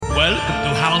Welcome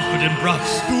to Halford and Bruff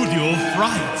Studio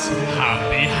Frights.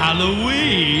 Happy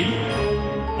Halloween!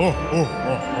 Pavel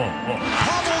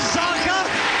Zacha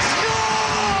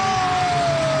scores!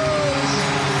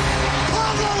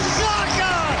 Pavel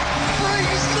Zacha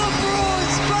brings the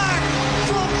Bruins back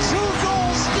from 2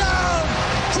 goals down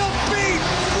to beat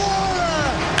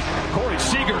Florida. Corey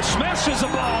Seager smashes the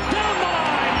ball down the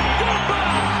line.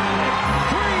 Goodbye!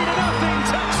 3-0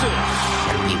 Texas.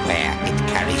 Beware, it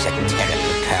carries a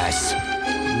terrible curse.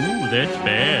 Ooh, that's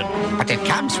bad. But it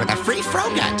comes with a free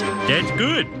Frogut. That's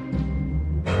good.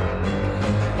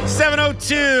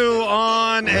 7:02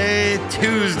 on a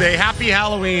Tuesday. Happy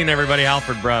Halloween, everybody.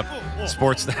 Halford Bruff,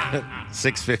 Sportsnet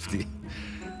 650. You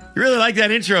really liked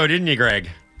that intro, didn't you, Greg?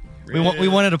 We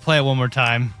wanted to play it one more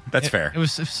time. That's fair. It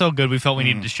was so good, we felt we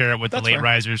needed to share it with the late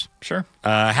risers. Sure.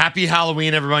 Happy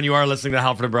Halloween, everyone. You are listening to the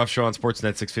Halford and Bruff Show on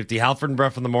Sportsnet 650. Halford and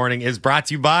Bruff in the Morning is brought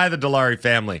to you by the Dilawri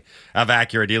family of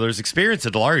Acura dealers. Experience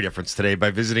a Dilawri difference today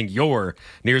by visiting your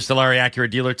nearest Dilawri Acura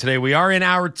dealer today. We are in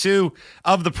Hour 2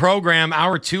 of the program.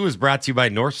 Hour 2 is brought to you by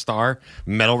North Star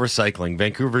Metal Recycling.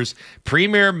 Vancouver's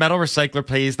premier metal recycler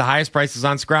pays the highest prices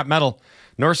on scrap metal.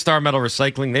 North Star Metal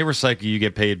Recycling, they recycle, you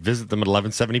get paid. Visit them at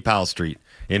 1170 Powell Street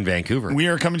in Vancouver. We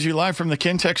are coming to you live from the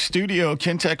Kintec studio.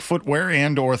 Kintec Footwear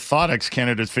and Orthotics,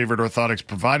 Canada's favorite orthotics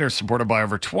provider, supported by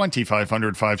over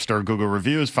 2,500 5-star Google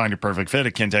reviews. Find your perfect fit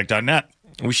at kintec.net.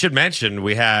 We should mention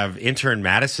we have intern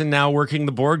Madison now working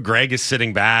the board. Greg is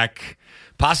sitting back,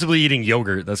 possibly eating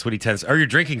yogurt. That's what he tends. Or you're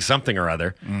drinking something or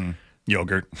other.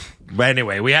 Yogurt. But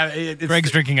anyway, we have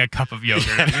Greg's drinking a cup of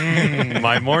yogurt.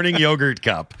 My morning yogurt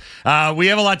cup. We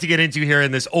have a lot to get into here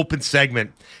in this open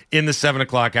segment in the 7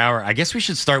 o'clock hour. I guess we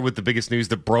should start with the biggest news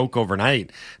that broke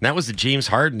overnight. And that was that James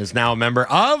Harden is now a member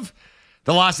of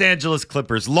the Los Angeles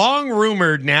Clippers. Long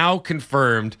rumored, now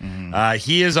confirmed.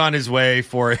 He is on his way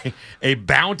for a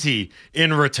bounty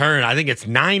in return. I think it's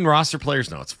 9 roster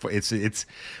players. No, it's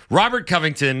Robert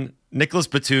Covington, Nicholas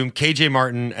Batum, KJ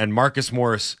Martin, and Marcus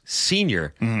Morris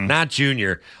Sr., not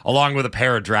Jr., along with a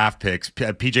pair of draft picks.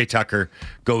 PJ Tucker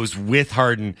goes with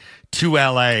Harden to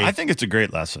LA. I think it's a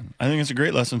great lesson. I think it's a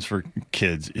great lesson for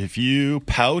kids. If you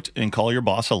pout and call your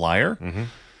boss a liar,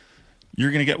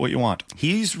 you're going to get what you want.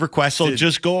 He's requested. So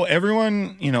just go,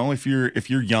 everyone, if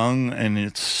you're young and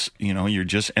it's, you're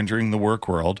just entering the work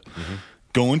world,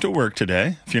 go into work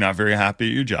today. If you're not very happy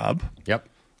at your job. Yep.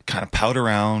 Kind of pout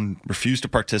around, refuse to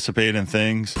participate in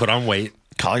things. Put on weight.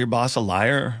 Call your boss a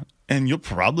liar, and you'll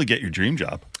probably get your dream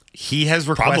job. He has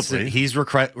requested. He's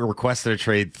requested a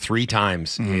trade 3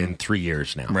 times in 3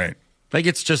 years now. Right. Like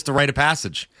it's just a rite of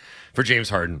passage for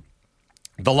James Harden.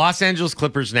 The Los Angeles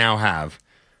Clippers now have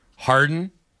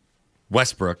Harden,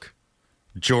 Westbrook,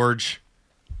 George,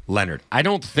 Leonard. I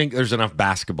don't think there's enough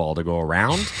basketball to go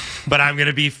around, but I'm going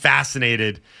to be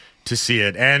fascinated to see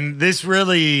it. And this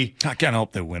really... I can't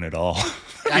hope they win it all.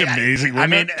 That'd be amazing.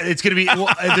 It's going to be...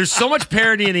 there's so much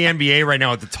parity in the NBA right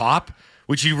now at the top,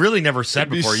 which you really never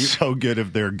said before. So good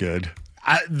if they're good.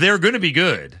 They're going to be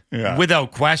good,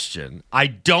 without question. I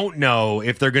don't know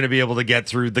if they're going to be able to get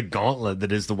through the gauntlet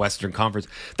that is the Western Conference.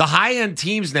 The high-end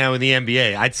teams now in the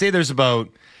NBA, I'd say there's about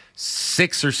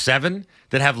 6 or 7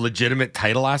 that have legitimate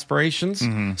title aspirations.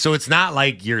 So it's not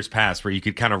like years past where you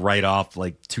could kind of write off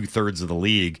like 2/3 of the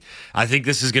league. I think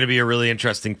this is going to be a really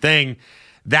interesting thing.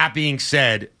 That being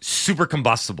said, super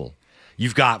combustible.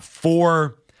 You've got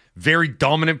 4 very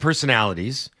dominant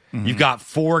personalities. You've got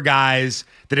 4 guys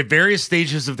that at various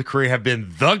stages of the career have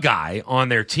been the guy on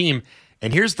their team.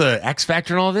 And here's the X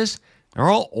factor in all of this. They're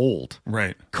all old.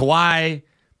 Right. Kawhi,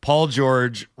 Paul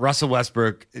George, Russell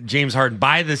Westbrook, James Harden.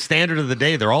 By the standard of the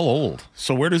day, they're all old.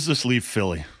 So where does this leave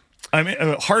Philly? I mean,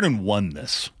 Harden won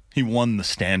this. He won the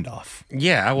standoff.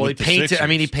 Yeah, well, he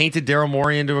painted Daryl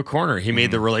Morey into a corner. He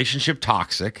made the relationship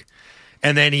toxic.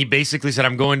 And then he basically said,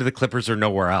 I'm going to the Clippers or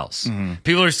nowhere else.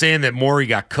 People are saying that Morey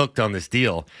got cooked on this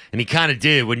deal. And he kind of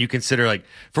did when you consider, like,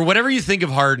 for whatever you think of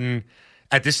Harden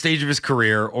at this stage of his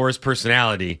career or his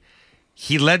personality,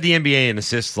 he led the NBA in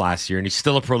assists last year, and he's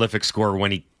still a prolific scorer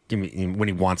when he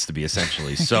wants to be,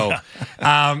 essentially. So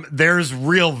there's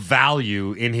real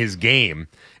value in his game,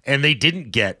 and they didn't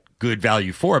get good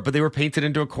value for it, but they were painted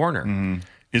into a corner.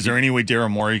 Is there any way Daryl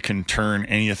Morey can turn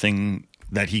anything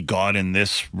that he got in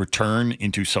this return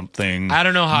into something? I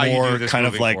don't know how more you do this kind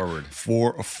of moving like forward.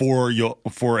 for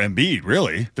Embiid,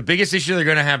 really. The biggest issue they're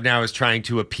going to have now is trying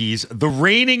to appease the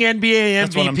reigning NBA MVP.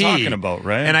 That's what I'm talking about,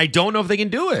 right? And I don't know if they can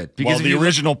do it. Because the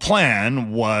original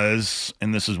plan was,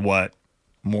 and this is what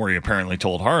Morey apparently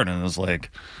told Harden, is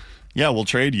like, yeah, we'll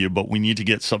trade you, but we need to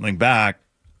get something back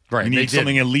Right, You they need did.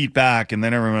 something elite back, and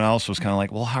then everyone else was kind of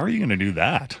like, well, how are you going to do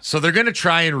that? So they're going to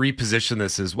try and reposition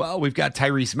this as well. We've got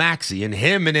Tyrese Maxey, and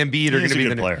him and Embiid are going is to a be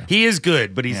good player. He is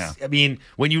good, but he's. Yeah. I mean,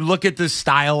 when you look at the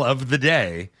style of the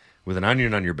day with an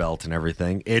onion on your belt and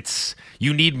everything,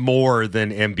 you need more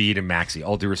than Embiid and Maxey.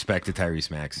 All due respect to Tyrese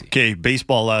Maxey. Okay,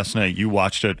 baseball last night. You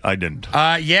watched it. I didn't.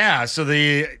 Yeah. So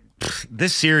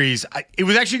this series, it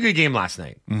was actually a good game last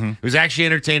night. Mm-hmm. It was actually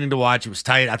entertaining to watch. It was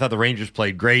tight. I thought the Rangers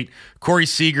played great. Corey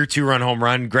Seager, 2-run home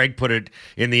run. Greg put it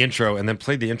in the intro and then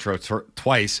played the intro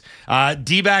twice.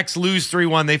 D-backs lose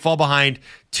 3-1. They fall behind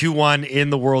 2-1 in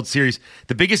the World Series.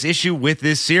 The biggest issue with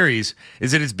this series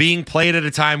is that it's being played at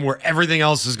a time where everything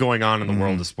else is going on in the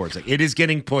world of sports. Like, it is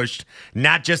getting pushed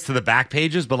not just to the back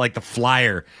pages, but like the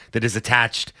flyer that is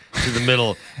attached to the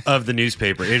middle of the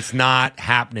newspaper. It's not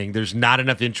happening. There's not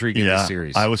enough intrigue in this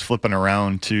series. I was flipping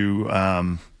around to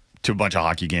a bunch of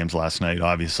hockey games last night,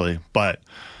 obviously, but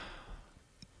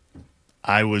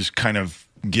I was kind of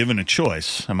given a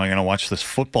choice. Am I going to watch this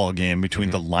football game between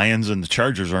the Lions and the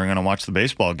Chargers, or am I going to watch the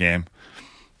baseball game?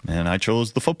 And I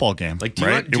chose the football game. Like, do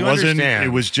right? you It wasn't. understand? It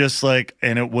was just like,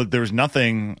 and there was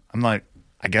nothing. I'm like,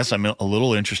 I guess I'm a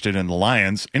little interested in the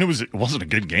Lions, and it wasn't a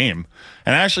good game.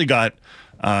 And I actually got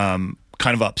kind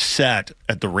of upset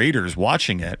at the Raiders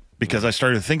watching it, because I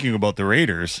started thinking about the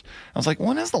Raiders. I was like,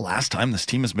 when is the last time this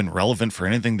team has been relevant for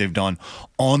anything they've done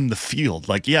on the field?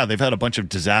 Like, yeah, they've had a bunch of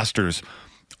disasters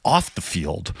off the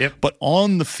field, but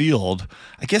on the field,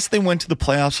 I guess they went to the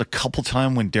playoffs a couple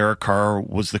times when Derek Carr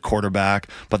was the quarterback,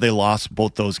 but they lost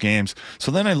both those games.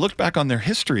 So then I looked back on their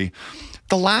history.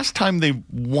 The last time they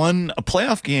won a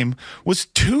playoff game was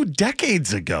 2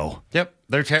 decades ago. Yep.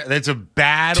 It's a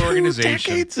bad organization.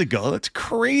 2 decades ago. That's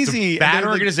crazy. Bad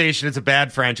organization. It's a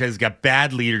bad franchise. It's got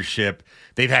bad leadership.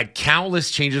 They've had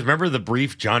countless changes. Remember the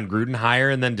brief John Gruden hire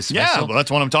and then dismissal? Yeah, well,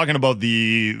 that's what I'm talking about.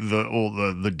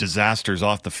 The disasters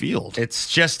off the field.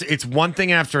 It's one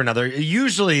thing after another.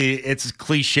 Usually it's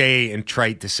cliche and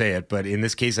trite to say it, but in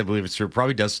this case, I believe it's true. It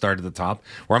probably does start at the top.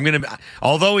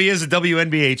 Although he is a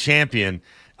WNBA champion,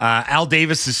 Al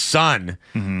Davis's son,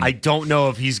 I don't know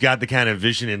if he's got the kind of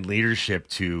vision and leadership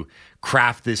to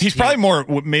craft this. He's team.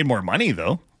 probably made more money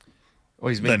though.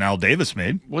 Than Al Davis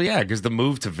made. Well, yeah, because the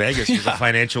move to Vegas was a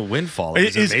financial windfall.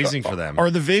 It was amazing for them.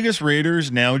 Are the Vegas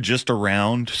Raiders now just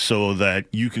around so that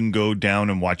you can go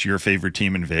down and watch your favorite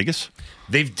team in Vegas?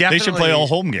 They should play all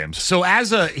home games. So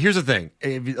here's the thing,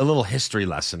 a little history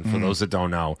lesson for those that don't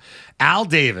know. Al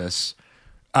Davis,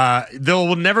 there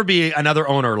will never be another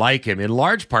owner like him, in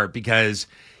large part because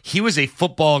he was a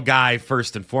football guy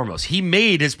first and foremost. He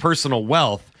made his personal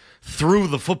wealth through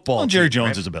the football. Well, Jerry team, Jones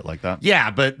right? is a bit like that. Yeah,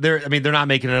 but they're not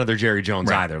making another Jerry Jones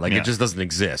either. Like, it just doesn't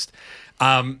exist.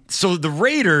 So the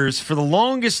Raiders, for the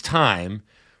longest time,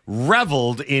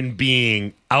 reveled in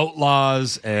being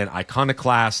outlaws and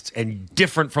iconoclasts and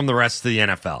different from the rest of the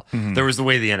NFL. There was the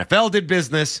way the NFL did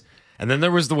business, and then there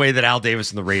was the way that Al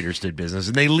Davis and the Raiders did business.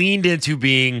 And they leaned into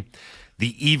being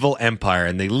the evil empire,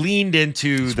 and they leaned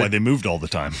into That's why they moved all the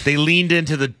time. They leaned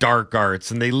into the dark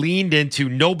arts, and they leaned into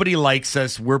nobody likes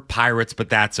us, we're pirates, but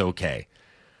that's okay.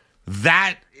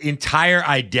 That entire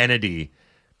identity,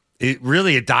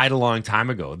 it died a long time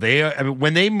ago.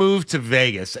 When they moved to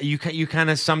Vegas, you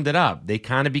kind of summed it up. They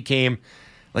kind of became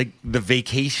like the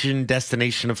vacation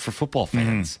destination for football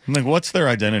fans. Like, what's their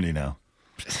identity now?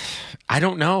 I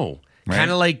don't know. Right. Kind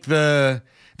of like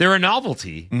they're a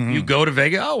novelty. You go to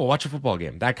Vegas, we'll watch a football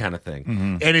game, that kind of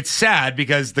thing. And it's sad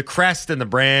because the crest and the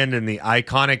brand and the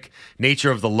iconic nature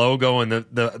of the logo and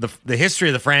the history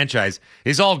of the franchise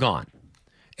is all gone.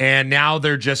 And now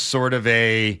they're just sort of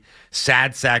a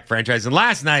sad sack franchise. And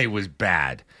last night was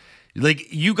bad.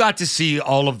 Like, you got to see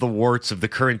all of the warts of the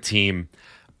current team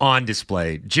on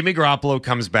display. Jimmy Garoppolo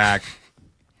comes back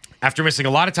after missing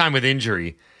a lot of time with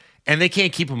injury, and they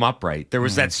can't keep him upright. There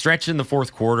was that stretch in the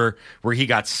fourth quarter where he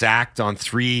got sacked on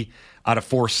 3 out of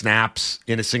 4 snaps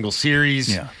in a single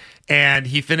series. Yeah. And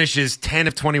he finishes 10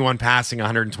 of 21 passing,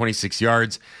 126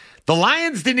 yards. The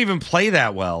Lions didn't even play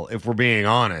that well, if we're being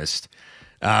honest.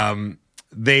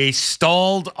 They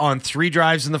stalled on 3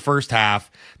 drives in the first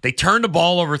half. They turned the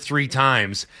ball over 3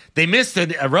 times. They missed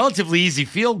a relatively easy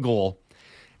field goal,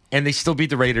 and they still beat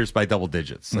the Raiders by double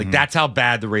digits. Like, that's how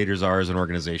bad the Raiders are as an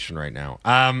organization right now.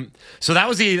 So that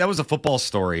was a football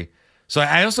story. So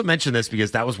I also mentioned this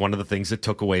because that was one of the things that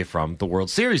took away from the World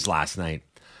Series last night.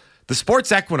 The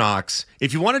Sports Equinox,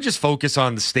 if you want to just focus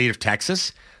on the state of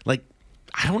Texas, like,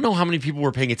 I don't know how many people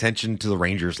were paying attention to the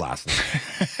Rangers last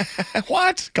night.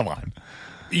 What? Come on.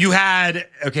 You had,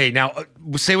 okay, now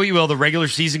say what you will, the regular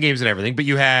season games and everything, but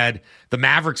you had the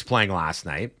Mavericks playing last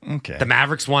night. Okay. The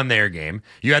Mavericks won their game.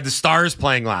 You had the Stars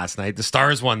playing last night. The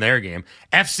Stars won their game.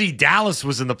 FC Dallas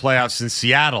was in the playoffs in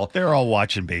Seattle. They're all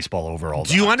watching baseball overall.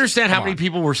 Do you understand how many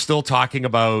people were still talking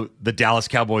about the Dallas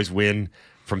Cowboys win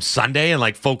from Sunday and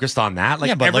like focused on that? Like,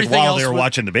 yeah, but like everything while else they were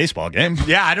watching the baseball game.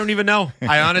 Yeah, I don't even know.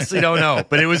 I honestly don't know.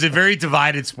 But it was a very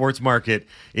divided sports market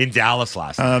in Dallas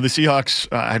last night. The Seahawks,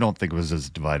 I don't think it was as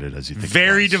divided as you think.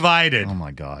 Very divided. Oh,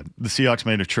 my God. The Seahawks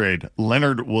made a trade.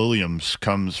 Leonard Williams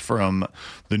comes from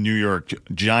the New York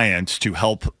Giants to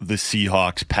help the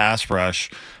Seahawks pass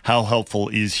rush. How helpful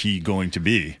is he going to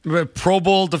be? Pro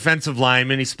Bowl defensive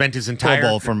lineman. He spent his entire Pro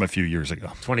Bowl from a few years ago.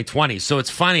 2020. So it's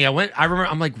funny.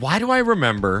 I'm like, why do I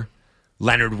remember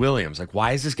Leonard Williams? Like,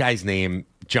 why is this guy's name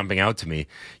jumping out to me?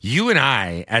 You and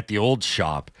I at the old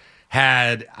shop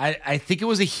had, I think it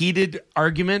was a heated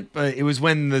argument, but it was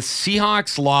when the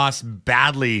Seahawks lost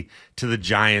badly to the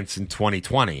Giants in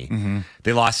 2020. Mm-hmm.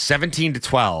 They lost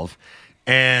 17-12.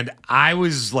 And I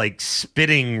was like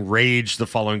spitting rage the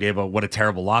following day about what a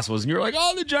terrible loss it was. And you were like,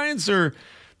 oh, the Giants are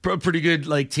a pretty good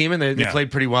like team, and they played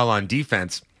pretty well on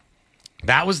defense.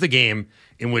 That was the game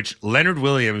in which Leonard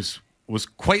Williams was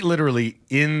quite literally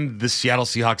in the Seattle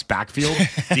Seahawks backfield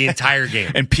the entire game.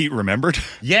 And Pete remembered?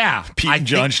 Yeah. Pete and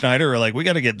John Schneider are like, we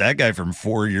got to get that guy from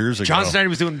 4 years ago. John Schneider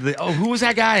was doing who was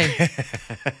that guy?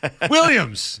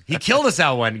 Williams. He killed us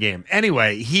out one game.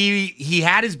 Anyway, he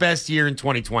had his best year in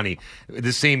 2020,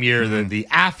 the same year, the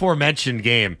aforementioned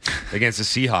game against the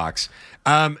Seahawks.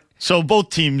 So both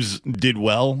teams did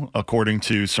well, according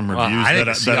to some reviews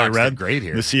that I read. Did great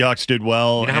here. The Seahawks did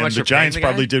well, and the Giants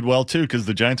probably did well too because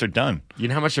the Giants are done. You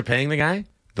know how much they're paying the guy?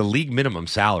 The league minimum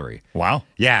salary. Wow.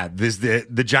 Yeah,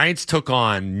 the Giants took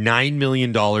on $9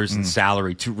 million in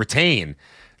salary to retain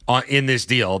in this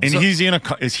deal. And he's in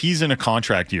a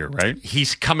contract year, right?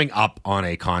 He's coming up on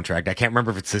a contract. I can't remember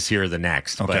if it's this year or the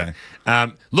next. Okay.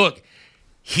 But look,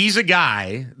 he's a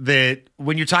guy that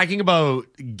when you're talking about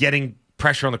getting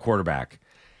pressure on the quarterback,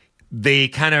 they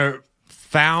kind of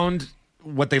found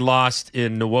what they lost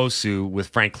in Nwosu with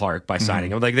Frank Clark by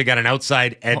signing him. Like they got an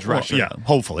outside edge rusher. Yeah,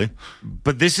 hopefully.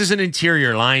 But this is an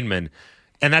interior lineman,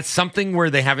 and that's something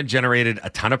where they haven't generated a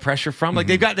ton of pressure from. Like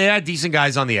they had decent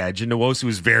guys on the edge, and Nwosu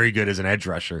is very good as an edge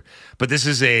rusher. But this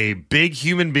is a big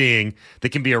human being that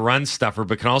can be a run stuffer,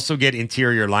 but can also get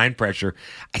interior line pressure.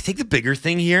 I think the bigger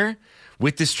thing here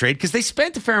with this trade, because they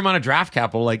spent a fair amount of draft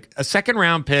capital, like a second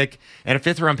round pick and a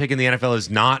fifth round pick in the NFL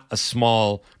is not a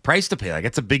small price to pay. Like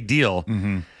it's a big deal.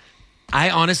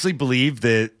 I honestly believe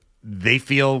that they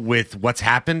feel with what's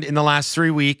happened in the last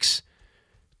 3 weeks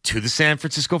to the San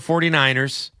Francisco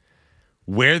 49ers,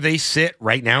 where they sit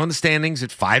right now in the standings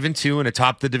at 5-2 and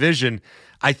atop the division,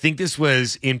 I think this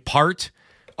was in part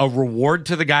a reward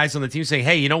to the guys on the team saying,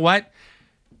 hey, you know what?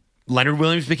 Leonard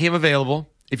Williams became available.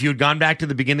 If you had gone back to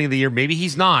the beginning of the year, maybe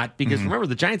he's not, because remember,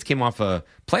 the Giants came off a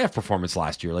playoff performance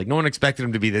last year. Like, no one expected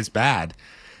him to be this bad.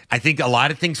 I think a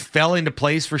lot of things fell into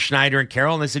place for Schneider and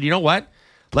Carroll, and they said, you know what?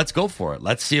 Let's go for it.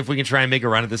 Let's see if we can try and make a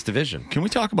run at this division. Can we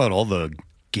talk about all the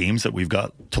games that we've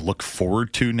got to look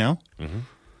forward to now?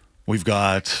 We've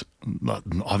got,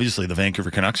 obviously, the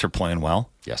Vancouver Canucks are playing well.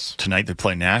 Yes. Tonight they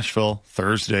play Nashville.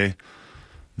 Thursday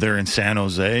they're in San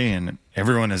Jose, and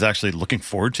everyone is actually looking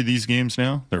forward to these games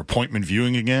now. They're appointment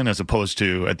viewing again, as opposed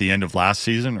to at the end of last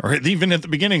season, or even at the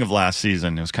beginning of last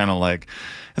season. It was kind of like,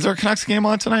 is there a Canucks game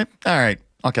on tonight? All right,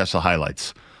 I'll catch the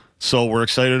highlights. So we're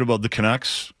excited about the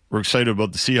Canucks. We're excited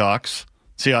about the Seahawks.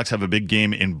 Seahawks have a big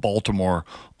game in Baltimore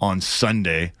on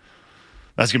Sunday.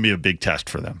 That's going to be a big test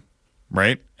for them,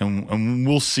 right? And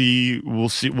we'll see. We'll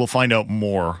find out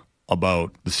more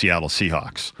about the Seattle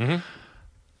Seahawks.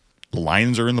 The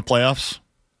Lions are in the playoffs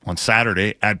on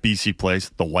Saturday at BC Place.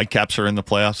 The Whitecaps are in the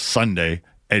playoffs Sunday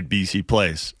at BC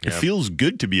Place. Yep. It feels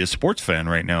good to be a sports fan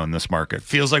right now in this market.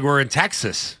 Feels like we're in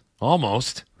Texas,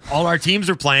 almost. All our teams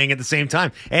are playing at the same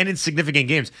time and in significant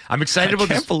games. I'm excited about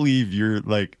this. I can't believe you're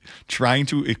like trying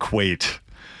to equate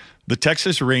the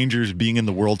Texas Rangers being in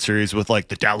the World Series with like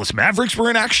the Dallas Mavericks were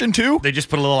in action too. They just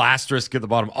put a little asterisk at the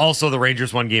bottom. Also, the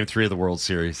Rangers won Game 3 of the World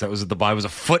Series. That was was a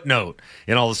footnote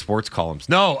in all the sports columns.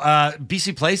 No,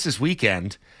 BC Place this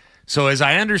weekend. So as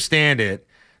I understand it,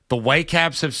 the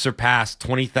Whitecaps have surpassed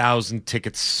 20,000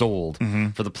 tickets sold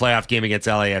for the playoff game against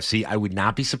LAFC. I would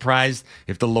not be surprised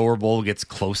if the lower bowl gets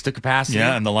close to capacity.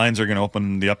 Yeah, and the Lions are going to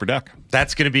open the upper deck.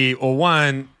 That's going to be,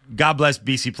 God bless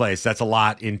BC Place. That's a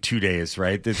lot in 2 days,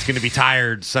 right? It's going to be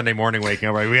tired Sunday morning waking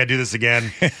up, right? We got to do this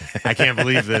again. I can't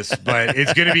believe this, but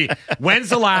it's going to be. When's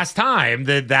the last time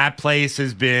that place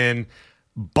has been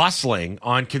bustling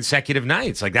on consecutive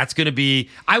nights? Like that's going to be,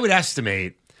 I would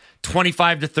estimate,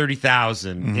 25 to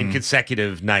 30,000 in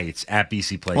consecutive nights at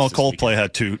BC Place. Well, this weekend. Coldplay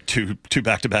had two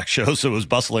back-to-back shows, so it was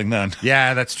bustling then.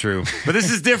 Yeah, that's true. But this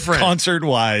is different.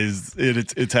 Concert-wise,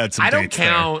 it's had some. I don't dates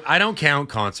count. I don't count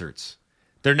concerts.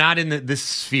 They're not in this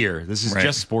sphere. This is Right.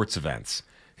 just sports events.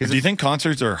 Do you think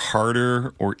concerts are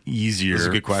harder or easier That's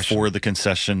a good question. for the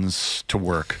concessions to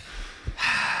work?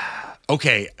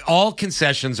 Okay, all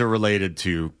concessions are related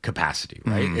to capacity,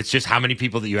 right? It's just how many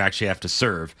people that you actually have to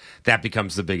serve. That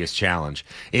becomes the biggest challenge.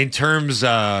 In terms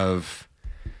of,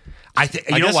 I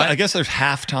guess there's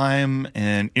halftime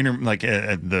and like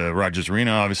at the Rogers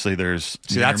Arena. Obviously, there's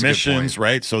See, that's a good intermissions, point.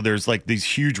 right? So there's like these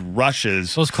huge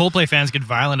rushes. Those Coldplay fans get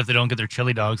violent if they don't get their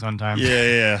chili dogs on time.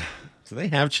 Yeah. Do they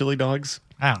have chili dogs?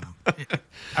 I don't know.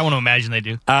 I want to imagine they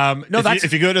do. No,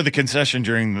 If you go to the concession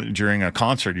during a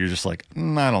concert, you're just like, I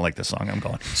don't like this song. I'm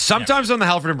going. Sometimes on the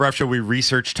Halford and Bruff Show, we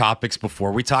research topics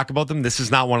before we talk about them. This is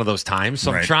not one of those times,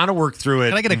 so I'm Right. trying to work through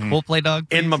Can I it get a Coldplay dog?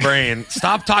 in my brain.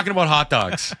 Stop talking about hot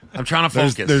dogs. I'm trying to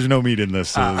focus. There's no meat in this.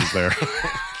 So is there?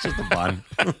 just the bun.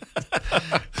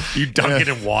 You dunk it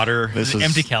in water. This is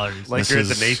Empty calories. Like this you're at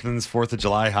the is- Nathan's 4th of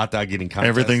July hot dog eating contest.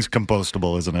 Everything's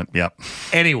compostable, isn't it? Yep.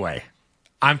 Anyway,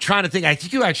 I'm trying to think. I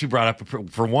think you actually brought up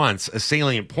for once a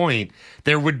salient point.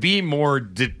 There would be more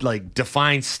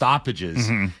defined stoppages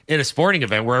in a sporting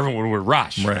event where everyone would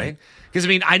rush, right? Because I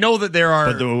mean, I know that there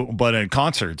are, But in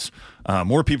concerts,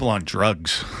 more people on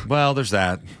drugs. well, there's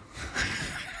that.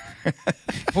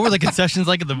 What were the concessions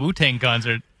like at the Wu-Tang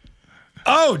concert?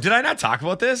 Oh, did I not talk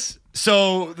about this?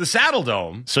 So the Saddle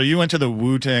Dome, So you went to the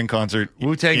Wu-Tang concert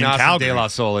Wu-Tang in Nation Calgary. de la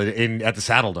Soul at the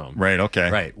Saddle Dome, Right, okay.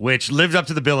 right, which lived up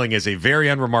to the billing as a very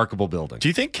unremarkable building. Do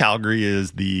you think Calgary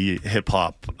is the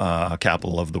hip-hop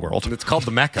capital of the world? It's called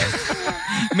the Mecca.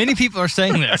 Many people are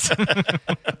saying this.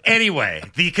 Anyway,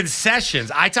 the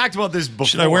concessions. I talked about this before.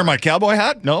 Should I wear my cowboy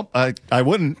hat? Nope, I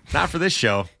wouldn't. Not for this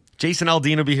show. Jason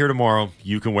Aldean will be here tomorrow.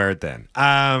 You can wear it then.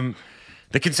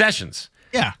 The concessions.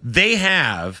 Yeah.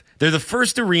 They're the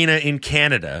first arena in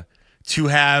Canada to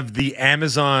have the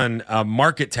Amazon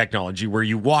market technology where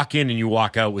you walk in and you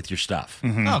walk out with your stuff.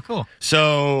 Oh, cool.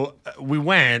 So we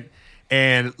went,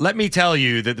 and let me tell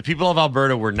you that the people of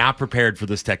Alberta were not prepared for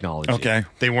this technology. Okay.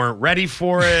 They weren't ready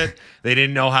for it. They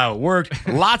didn't know how it worked.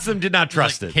 Lots of them did not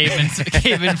trust it.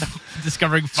 Cavemen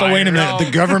discovering fire. So wait a minute,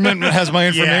 the government has my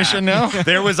information now?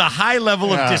 There was a high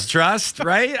level of Yeah. distrust,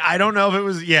 right? I don't know if it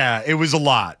was, it was a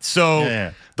lot. So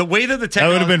Yeah. the way that the That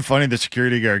technology... would have been funny. The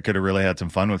security guard could have really had some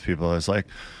fun with people. It's like,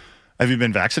 have you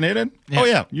been vaccinated? Oh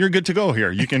yeah, you're good to go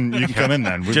here. You can come in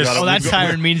then. Oh, that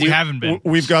siren means you haven't been.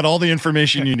 We've got all the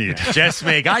information you need. Just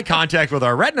make eye contact with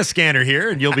our retina scanner here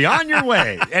and you'll be on your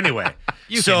way. Anyway.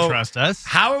 You can trust us.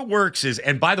 How it works is,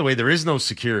 and by the way, there is no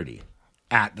security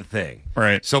at the thing.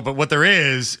 Right. So, but what there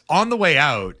is, on the way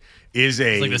out, is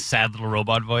It's like this sad little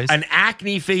robot voice. an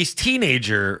acne-faced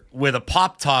teenager with a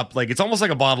pop top, like it's almost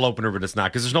like a bottle opener, but it's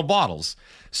not because there's no bottles.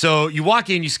 So you walk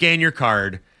in, you scan your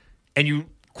card, and you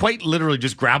quite literally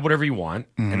just grab whatever you want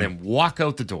and then walk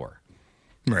out the door.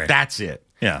 Right. That's it.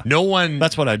 Yeah. No one.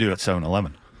 That's what I do at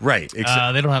 7-Eleven. right. They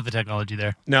don't have the technology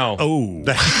there. No. Oh.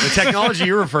 The technology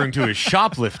you're referring to is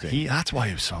shoplifting. That's why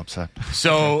he was so upset.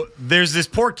 So there's this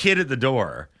poor kid at the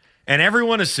door, and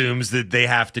everyone assumes that they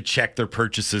have to check their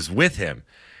purchases with him.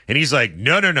 And he's like,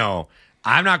 no.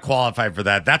 I'm not qualified for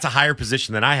that. That's a higher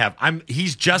position than I have.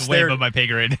 He's just Way there. above my pay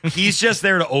grade. He's just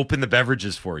there to open the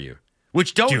beverages for you.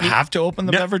 Which don't Do you have to open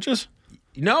the beverages?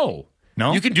 No.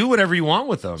 No? You can do whatever you want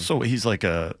with them. So he's like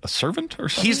a servant or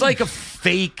something? He's like a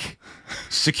fake You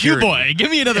security. boy, give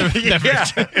me another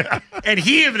beverage. Yeah. And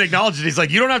he even acknowledged it. He's like,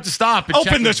 you don't have to stop and check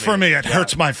Open with this for me. It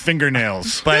hurts my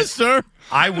fingernails. But Yes, sir.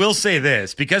 I will say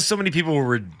this, because so many people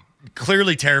were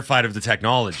clearly terrified of the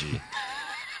technology,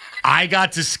 I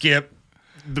got to skip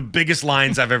the biggest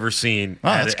lines I've ever seen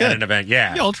that's at good. an event.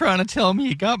 Yeah. Y'all trying to tell me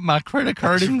you got my credit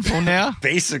card info now?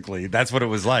 Basically, that's what it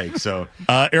was like. So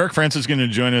Eric Francis is going to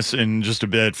join us in just a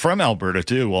bit from Alberta,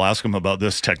 too. We'll ask him about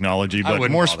this technology, but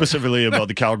wouldn't more bother. specifically about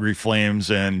the Calgary Flames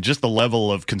and just the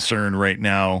level of concern right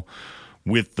now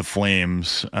with the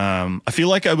Flames. I feel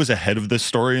like I was ahead of this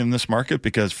story in this market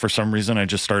because for some reason I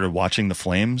just started watching the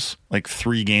Flames like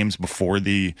 3 games before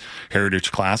the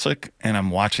Heritage Classic, and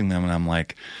I'm watching them and I'm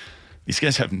like, these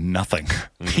guys have nothing.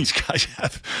 These guys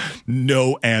have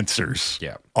no answers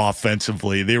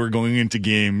offensively. They were going into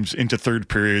games, into third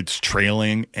periods,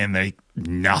 trailing, and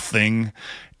nothing.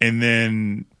 And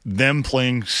then them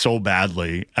playing so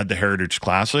badly at the Heritage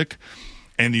Classic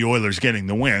and the Oilers getting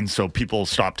the win. So people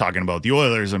stop talking about the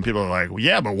Oilers and people are like, well,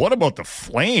 yeah, but what about the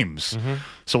Flames?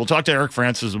 So we'll talk to Eric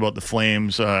Francis about the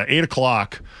Flames. 8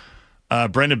 o'clock.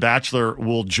 Brendan Batchelor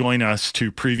will join us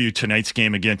to preview tonight's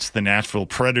game against the Nashville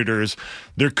Predators.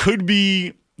 There could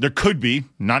be,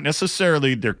 not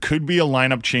necessarily, there could be a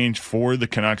lineup change for the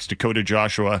Canucks. Dakota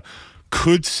Joshua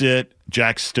could sit.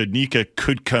 Jack Studnicka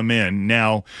could come in.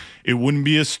 Now, it wouldn't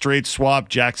be a straight swap.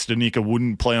 Jack Studnicka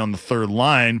wouldn't play on the third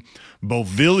line.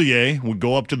 Beauvillier would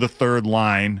go up to the third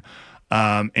line,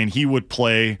 and he would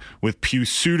play with Pius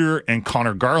Suter and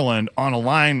Connor Garland on a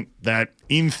line that,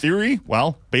 in theory,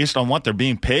 well, based on what they're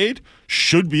being paid,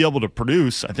 should be able to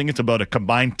produce. I think it's about a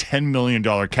combined $10 million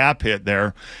cap hit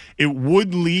there. It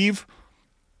would leave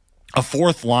a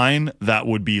fourth line that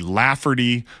would be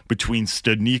Lafferty between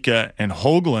Studnicka and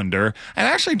Höglander. I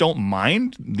actually don't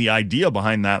mind the idea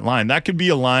behind that line. That could be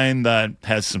a line that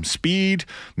has some speed,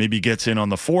 maybe gets in on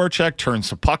the forecheck, turns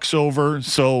the pucks over.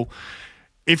 So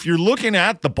if you're looking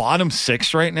at the bottom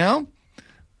six right now,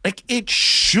 like, it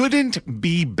shouldn't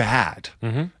be bad.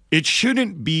 Mm-hmm. It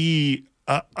shouldn't be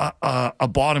a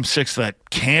bottom six that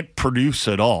can't produce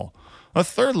at all. A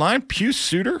third line, Pius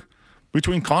Suter,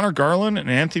 between Connor Garland and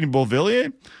Anthony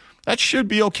Beauvillier, that should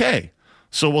be okay.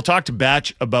 So we'll talk to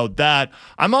Batch about that.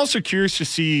 I'm also curious to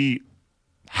see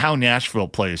how Nashville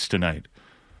plays tonight,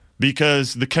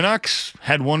 because the Canucks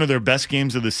had one of their best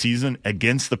games of the season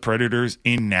against the Predators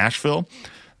in Nashville.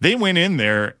 They went in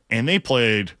there and they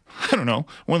played, I don't know,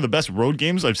 one of the best road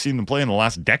games I've seen them play in the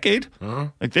last decade.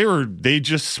 Like, they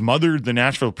just smothered the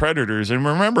Nashville Predators. And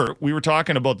remember, we were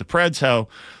talking about the Preds, how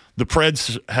the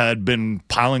Preds had been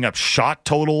piling up shot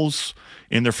totals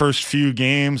in their first few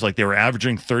games. Like, they were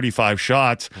averaging 35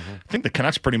 shots. I think the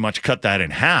Canucks pretty much cut that in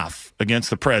half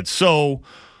against the Preds. So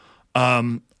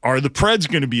are the Preds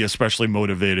going to be especially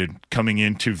motivated coming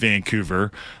into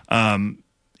Vancouver?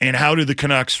 And how do the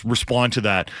Canucks respond to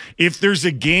that? If there's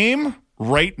a game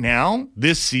right now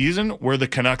this season where the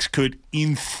Canucks could,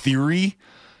 in theory,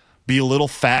 be a little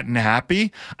fat and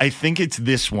happy, I think it's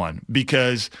this one,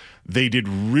 because they did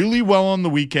really well on the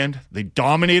weekend. They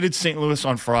dominated St. Louis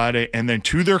on Friday, and then,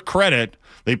 to their credit,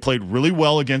 they played really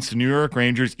well against the New York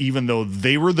Rangers, even though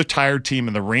they were the tired team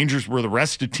and the Rangers were the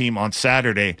rested team on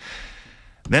Saturday.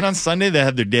 Then on Sunday, they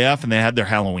had their day off and they had their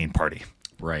Halloween party.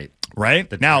 Right.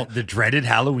 Now, the dreaded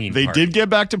Halloween they party. did get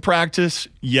back to practice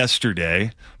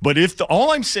yesterday, but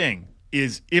all I'm saying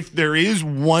is, if there is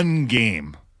one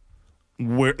game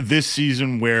where this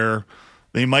season where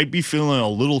they might be feeling a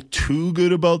little too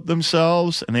good about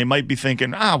themselves and they might be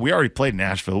thinking, we already played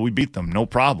Nashville, we beat them, no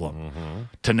problem.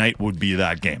 Tonight would be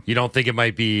that game. You don't think it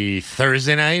might be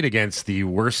Thursday night against the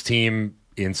worst team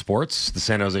in sports, the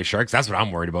San Jose Sharks? That's what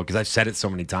I'm worried about, because I've said it so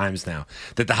many times now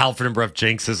that the Halford and Bruff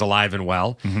jinx is alive and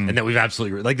well, and that we've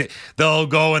absolutely, they'll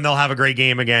go and they'll have a great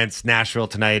game against Nashville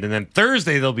tonight, and then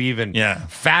Thursday they'll be even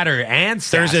fatter and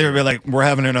sassier. Thursday they'll be like, we're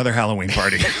having another Halloween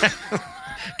party.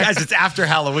 Guys, it's after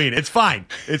Halloween. It's fine.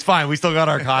 We still got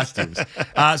our costumes.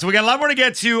 So we got a lot more to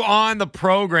get to on the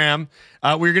program.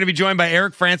 We're going to be joined by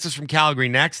Eric Francis from Calgary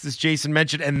next, as Jason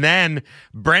mentioned, and then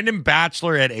Brendan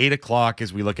Batchelor at 8 o'clock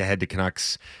as we look ahead to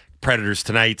Canucks Predators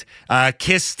tonight.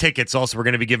 KISS tickets also, we're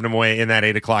going to be giving them away in that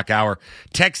 8 o'clock hour.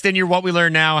 Text in your What We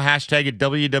Learn Now, hashtag it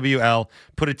WWL.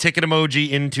 Put a ticket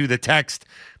emoji into the text.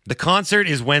 The concert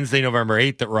is Wednesday, November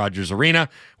 8th at Rogers Arena.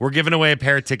 We're giving away a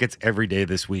pair of tickets every day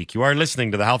this week. You are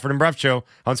listening to the Halford and Bruff Show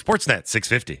on Sportsnet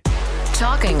 650.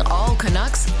 Talking all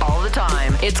Canucks all the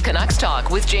time. It's Canucks Talk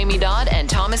with Jamie Dodd and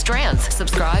Thomas Drance.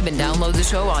 Subscribe and download the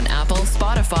show on Apple,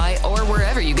 Spotify, or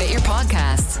wherever you get your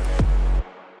podcasts.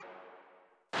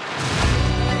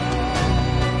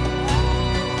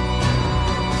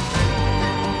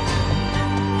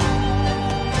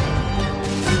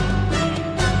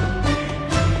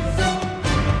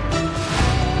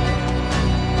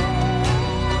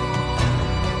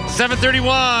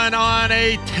 $7:31 on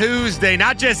a Tuesday.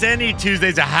 Not just any Tuesday,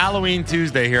 it's a Halloween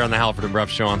Tuesday here on the Halford and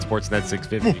Bruff Show on Sportsnet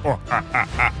 650.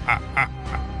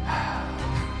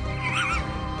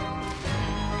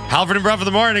 Halford and Bruff of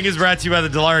the Morning is brought to you by the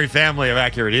Dilawri family of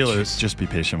Accurate Dealers. Just be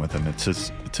patient with him. It's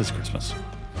his Christmas.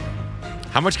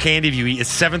 How much candy have you eaten?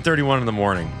 It's 7:31 in the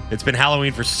morning. It's been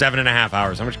Halloween for 7.5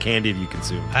 hours. How much candy have you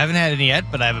consumed? I haven't had any yet,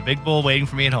 but I have a big bowl waiting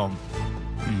for me at home.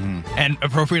 And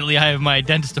appropriately, I have my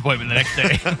dentist appointment the next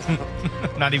day.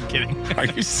 Not even kidding. Are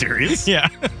you serious? Yeah.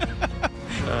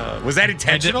 Was that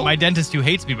intentional? My dentist, who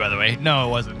hates me, by the way. No,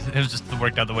 it wasn't. It was just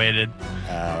worked out the way it did.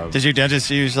 Does your dentist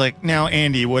use like, now,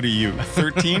 Andy, what are you,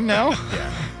 13 now? Yeah.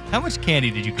 How much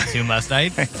candy did you consume last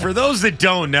night? For those that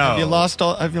don't know,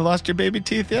 have you lost your baby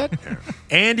teeth yet?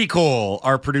 Andy Cole,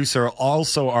 our producer,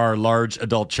 also our large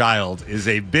adult child, is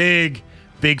a big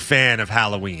fan of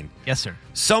Halloween. Yes, sir.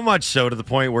 So much so to the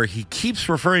point where he keeps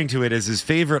referring to it as his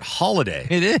favorite holiday.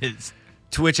 It is.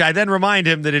 To which I then remind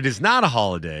him that it is not a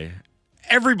holiday.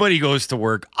 Everybody goes to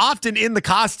work, often in the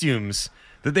costumes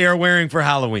that they are wearing for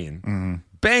Halloween.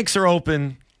 Banks are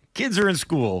open, kids are in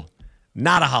school.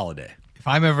 Not a holiday. If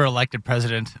I'm ever elected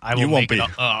president, I will You won't make be.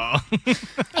 it.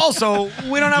 Also,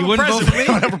 we don't have You a wouldn't vote president. for me? We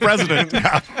don't have a president.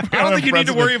 I don't think you need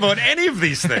to worry about any of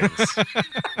these things.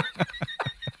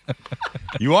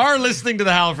 You are listening to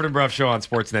the Halford and Bruff Show on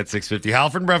Sportsnet 650.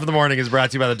 Halford and Bruff in the Morning is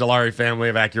brought to you by the Dilawri family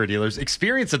of Acura dealers.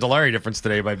 Experience a Dilawri difference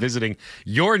today by visiting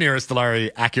your nearest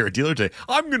Dilawri Acura dealer today.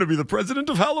 I'm going to be the president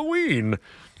of Halloween.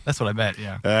 That's what I bet,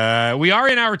 yeah. We are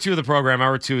in hour 2 of the program.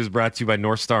 Hour 2 is brought to you by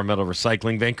North Star Metal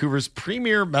Recycling. Vancouver's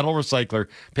premier metal recycler,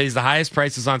 pays the highest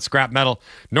prices on scrap metal.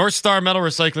 North Star Metal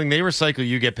Recycling, they recycle,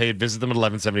 you get paid. Visit them at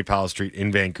 1170 Powell Street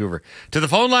in Vancouver. To the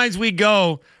phone lines we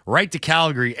go, right to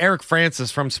Calgary. Eric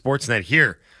Francis from Sportsnet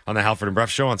here on the Halford and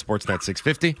Bruff Show on Sportsnet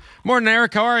 650. Morning,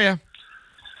 Eric. How are you?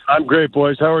 I'm great,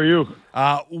 boys. How are you?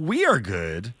 We are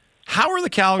good. How are the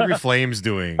Calgary Flames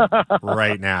doing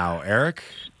right now, Eric?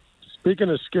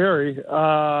 Speaking of scary,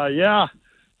 yeah,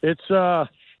 it's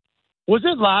was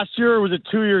it last year or was it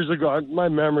 2 years ago? My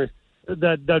memory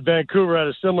that Vancouver had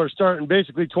a similar start, and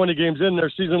basically 20 games in,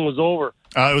 their season was over.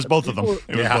 It was both of them.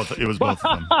 It was both of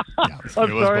them. Yeah,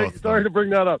 I'm sorry to bring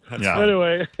that up. Yeah.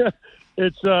 Anyway,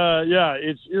 it's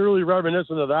eerily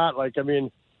reminiscent of that. Like, I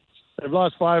mean, they've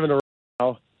lost 5 in a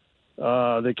row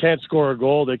now. They can't score a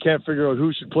goal. They can't figure out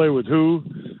who should play with who.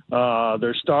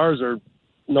 Their stars are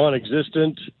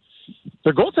non-existent.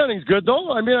 Their goaltending's good,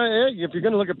 though. I mean, if you're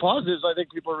going to look at positives, I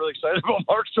think people are really excited about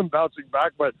Markstrom bouncing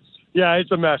back. But, yeah,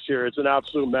 it's a mess here. It's an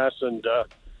absolute mess, and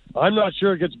I'm not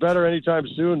sure it gets better anytime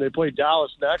soon. They play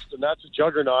Dallas next, and that's a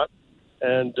juggernaut.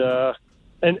 And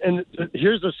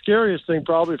here's the scariest thing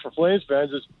probably for Flames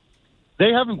fans is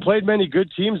they haven't played many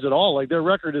good teams at all. Like, their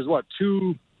record is,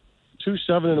 2-7-1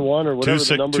 or whatever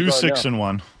the numbers are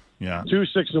 2-6-1. Yeah.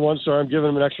 2-6-1. Sorry, I'm giving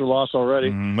them an extra loss already.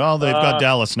 Well, they've got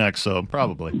Dallas next, so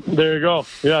probably. There you go.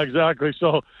 Yeah, exactly.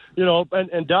 So,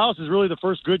 and Dallas is really the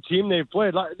first good team they've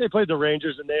played. They played the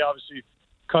Rangers, and they obviously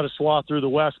cut a swath through the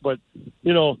West. But,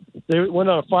 they went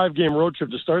on a 5-game road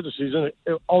trip to start the season.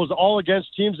 It was all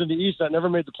against teams in the East that never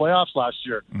made the playoffs last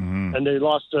year. And they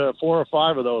lost 4 or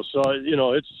 5 of those. So,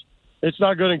 it's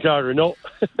not good in Calgary. No.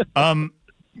 Have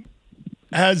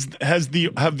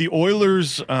the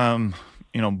Oilers...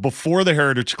 before the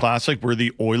Heritage Classic, were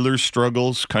the Oilers'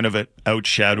 struggles kind of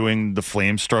outshadowing the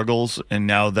Flames' struggles? And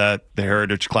now that the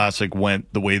Heritage Classic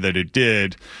went the way that it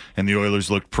did, and the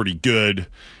Oilers looked pretty good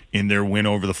in their win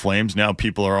over the Flames, now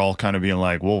people are all kind of being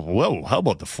like, whoa, how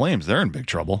about the Flames? They're in big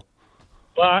trouble.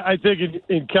 Well, I think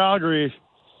in Calgary,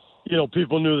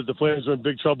 people knew that the Flames were in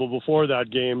big trouble before that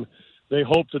game. They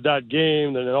hoped that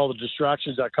game and all the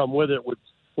distractions that come with it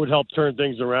would help turn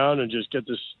things around and just get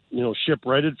this, ship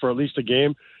righted for at least a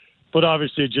game. But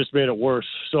obviously it just made it worse.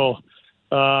 So,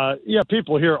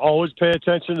 people here always pay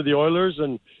attention to the Oilers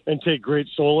and take great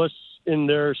solace in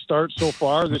their start so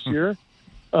far this year.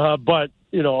 But,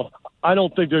 I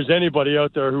don't think there's anybody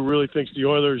out there who really thinks the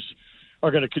Oilers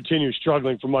are going to continue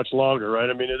struggling for much longer, right?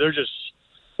 I mean, they're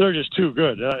just too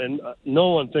good. And no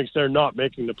one thinks they're not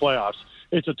making the playoffs.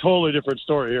 It's a totally different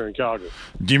story here in Calgary.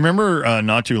 Do you remember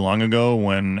not too long ago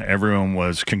when everyone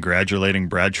was congratulating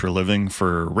Brad Treliving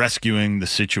for rescuing the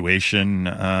situation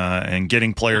and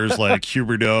getting players like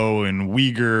Huberdeau and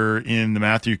Uyghur in the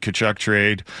Matthew Tkachuk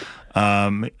trade?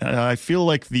 I feel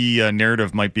like the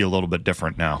narrative might be a little bit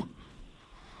different now.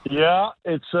 Yeah,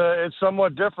 it's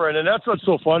somewhat different, and that's what's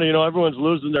so funny. Everyone's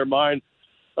losing their mind.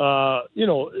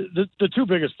 The two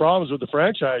biggest problems with the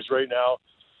franchise right now,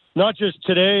 not just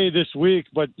today, this week,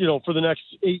 but, for the next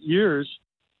 8 years,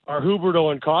 are Huberdeau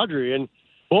and Kadri. And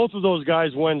both of those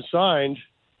guys, when signed,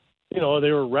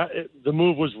 the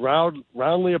move was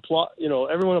roundly applauded.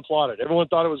 Everyone applauded. Everyone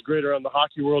thought it was great around the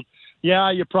hockey world. Yeah,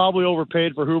 you probably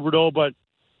overpaid for Huberdeau, but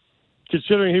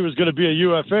considering he was going to be a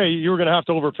UFA, you were going to have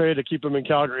to overpay to keep him in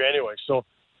Calgary anyway. So,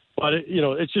 but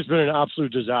it's just been an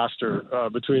absolute disaster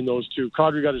between those two.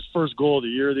 Kadri got his first goal of the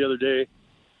year the other day.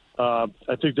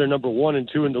 I think they're number 1 and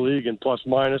 2 in the league in plus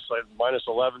minus, like minus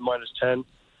 11, minus 10.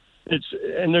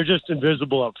 And they're just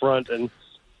invisible up front. And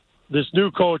this new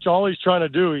coach, all he's trying to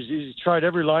do, he's tried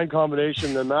every line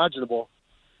combination imaginable.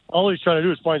 All he's trying to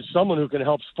do is find someone who can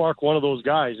help spark one of those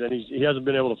guys, and he hasn't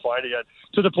been able to find it yet.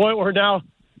 To the point where now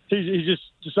he just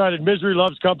decided misery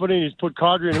loves company, and he's put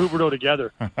Kadri and Huberdeau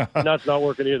together, and that's not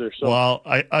working either. So, well,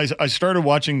 I started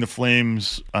watching the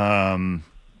Flames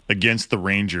against the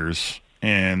Rangers.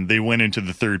 And they went into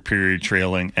the third period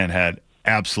trailing and had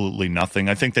absolutely nothing.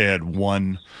 I think they had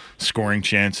one scoring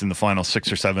chance in the final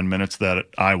 6 or 7 minutes that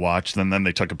I watched, and then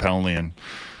they took a penalty and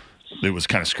it was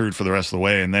kind of screwed for the rest of the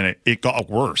way. And then it got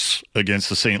worse against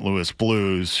the St. Louis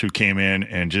Blues, who came in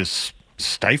and just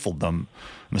stifled them.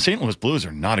 And the St. Louis Blues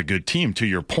are not a good team, to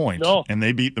your point. No. And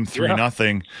they beat them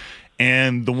 3-0.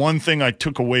 And the one thing I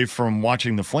took away from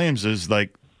watching the Flames is,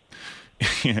 like,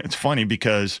 it's funny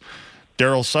because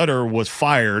Daryl Sutter was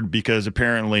fired because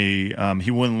apparently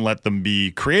he wouldn't let them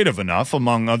be creative enough,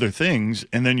 among other things.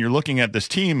 And then you're looking at this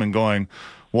team and going,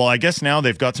 well, I guess now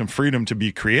they've got some freedom to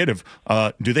be creative.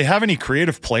 Do they have any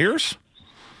creative players?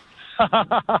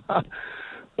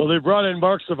 Well, they brought in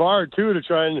Mark Savard, too, to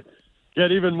try and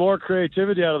get even more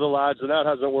creativity out of the lads, and that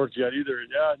hasn't worked yet either.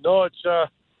 Yeah, no, it's,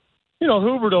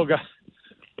 Huberdeau got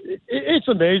 – it's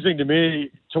amazing to me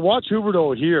to watch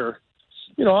Huberdeau here.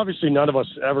 Obviously none of us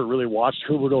ever really watched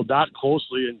Huberdeau that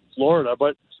closely in Florida,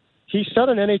 but he set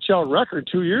an NHL record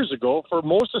 2 years ago for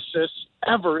most assists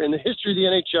ever in the history of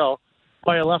the NHL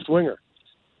by a left winger.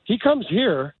 He comes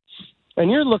here, and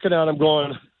you're looking at him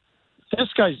going, this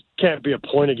guy can't be a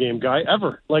point-a-game guy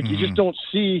ever. Like, you just don't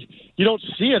see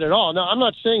it at all. Now, I'm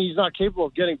not saying he's not capable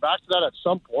of getting back to that at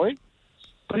some point,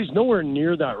 but he's nowhere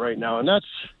near that right now, and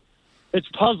it's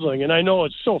puzzling. And I know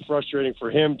it's so frustrating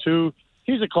for him, too.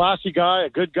 He's a classy guy, a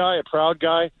good guy, a proud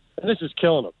guy, and this is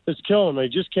killing him. It's killing him. He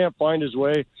just can't find his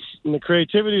way. And the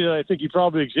creativity that I think he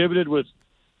probably exhibited with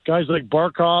guys like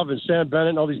Barkov and Sam Bennett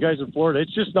and all these guys in Florida,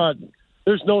 it's just not –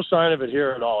 there's no sign of it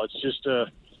here at all. It's just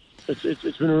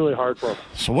it's been really hard for him.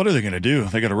 So what are they going to do?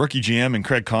 They got a rookie GM in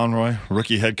Craig Conroy,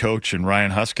 rookie head coach in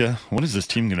Ryan Huska. What is this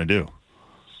team going to do?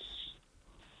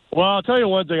 Well, I'll tell you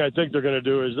one thing I think they're going to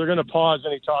do is they're going to pause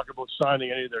any talk about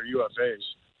signing any of their UFAs.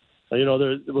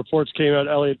 The reports came out.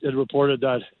 Elliott had reported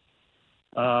that,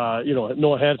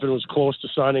 Noah Hanford was close to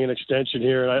signing an extension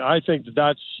here. And I think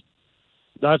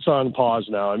that's on pause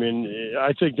now. I mean,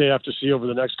 I think they have to see over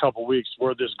the next couple of weeks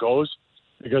where this goes,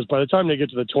 because by the time they get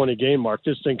to the 20-game mark,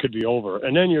 this thing could be over.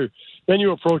 And then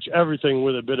you approach everything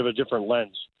with a bit of a different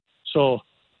lens. So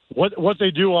what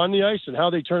they do on the ice and how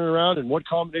they turn it around and what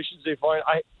combinations they find,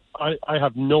 I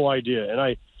have no idea.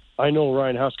 And I know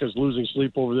Ryan Huska's losing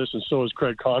sleep over this, and so is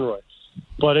Craig Conroy.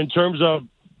 But in terms of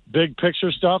big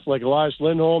picture stuff like Elias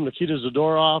Lindholm, Nikita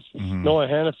Zadorov, Noah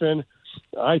Hanifin,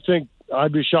 I think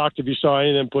I'd be shocked if you saw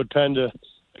any of them put pen to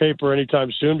paper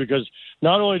anytime soon, because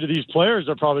not only do these players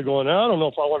are probably going, I don't know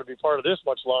if I want to be part of this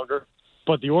much longer,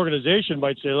 but the organization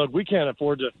might say, look, we can't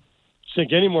afford to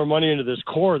sink any more money into this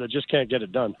core that just can't get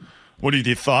it done. What did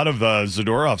you thought of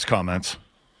Zadorov's comments?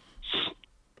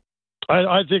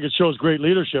 I think it shows great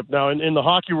leadership. Now, in the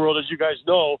hockey world, as you guys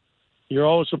know, you're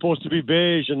always supposed to be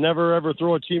beige and never, ever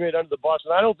throw a teammate under the bus.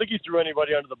 And I don't think he threw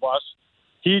anybody under the bus.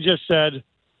 He just said,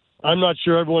 I'm not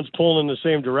sure everyone's pulling in the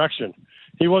same direction.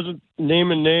 He wasn't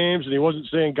naming names, and he wasn't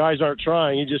saying guys aren't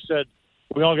trying. He just said,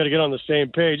 we all got to get on the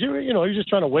same page. He's just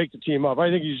trying to wake the team up. I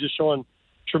think he's just showing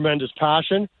tremendous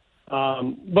passion.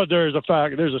 But there's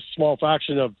a small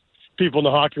faction of people in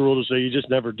the hockey world who say you just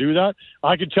never do that.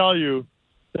 I can tell you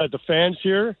that the fans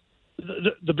here,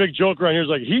 the big joke around here is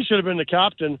like, he should have been the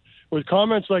captain. With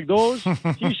comments like those,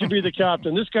 he should be the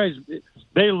captain.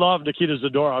 They love Nikita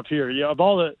Zadorov here. Yeah, of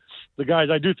all the guys,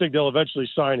 I do think they'll eventually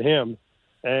sign him,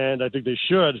 and I think they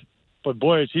should. But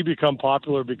boy, has he become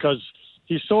popular because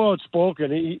he's so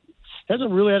outspoken. He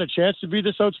hasn't really had a chance to be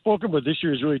this outspoken, but this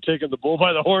year he's really taken the bull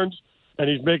by the horns, and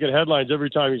he's making headlines every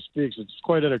time he speaks. It's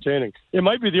quite entertaining. It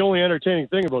might be the only entertaining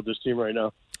thing about this team right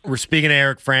now. We're speaking to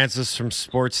Eric Francis from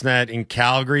Sportsnet in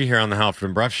Calgary here on the Halford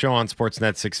and Bruff Show on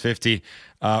Sportsnet 650.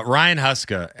 Ryan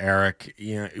Huska, Eric,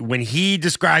 when he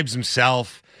describes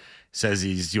himself, says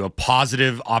he's a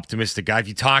positive, optimistic guy. If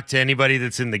you talk to anybody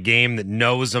that's in the game that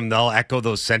knows him, they'll echo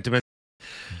those sentiments.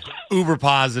 Uber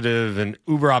positive and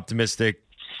uber optimistic.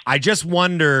 I just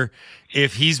wonder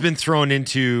if he's been thrown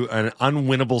into an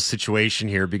unwinnable situation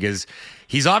here, because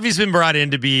he's obviously been brought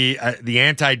in to be the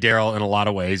anti-Daryl in a lot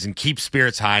of ways and keep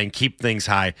spirits high and keep things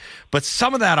high. But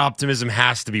some of that optimism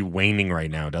has to be waning right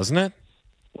now, doesn't it?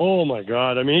 Oh, my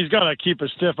God. I mean, he's got to keep a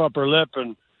stiff upper lip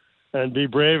and be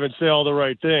brave and say all the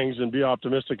right things and be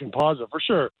optimistic and positive, for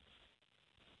sure.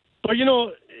 But,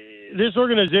 this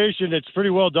organization, it's pretty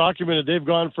well documented. They've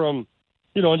gone from,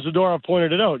 and Zadorov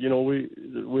pointed it out,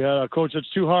 we had a coach that's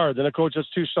too hard, then a coach that's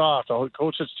too soft, a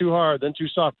coach that's too hard, then too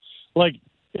soft. Like,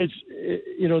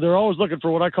 they're always looking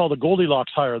for what I call the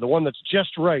Goldilocks hire, the one that's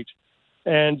just right.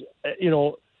 And,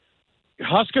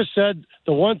 Huska said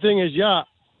the one thing is,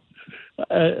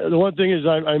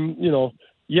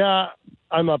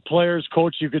 I'm a player's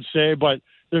coach, you could say, but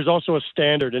there's also a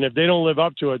standard. And if they don't live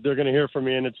up to it, they're going to hear from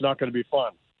me, and it's not going to be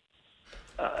fun.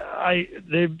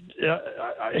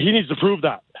 He needs to prove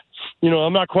that.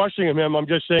 I'm not questioning him. I'm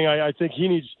just saying I think he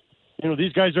needs.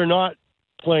 These guys are not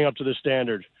playing up to the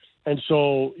standard. And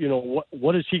so,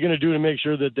 what is he going to do to make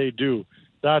sure that they do?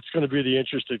 That's going to be the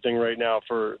interesting thing right now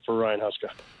for Ryan Huska.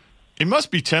 It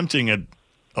must be tempting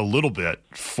a little bit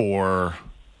for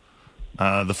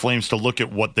the Flames to look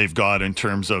at what they've got in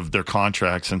terms of their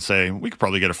contracts and say, we could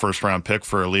probably get a first-round pick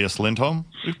for Elias Lindholm.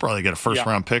 We could probably get a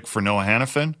first-round pick for Noah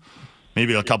Hanifin.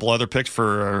 Maybe a couple other picks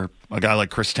for a guy like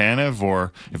Chris Tanev,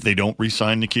 or if they don't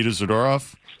re-sign Nikita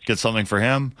Zadorov, get something for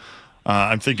him.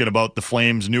 I'm thinking about the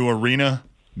Flames' new arena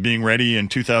being ready in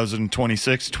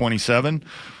 2026-27.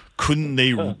 Couldn't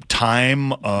they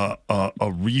time a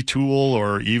retool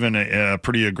or even a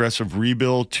pretty aggressive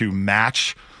rebuild to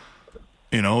match,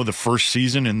 the first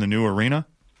season in the new arena?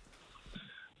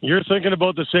 You're thinking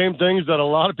about the same things that a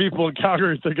lot of people in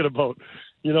Calgary are thinking about.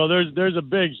 There's a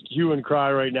big hue and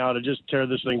cry right now to just tear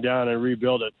this thing down and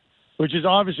rebuild it, which is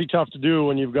obviously tough to do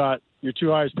when you've got your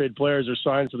two highest paid players are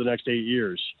signed for the next 8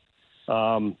 years.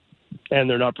 And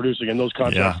they're not producing, and those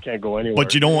contracts can't go anywhere.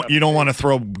 But you don't want to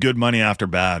throw good money after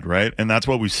bad, right? And that's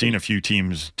what we've seen a few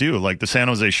teams do. Like the San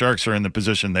Jose Sharks are in the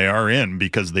position they are in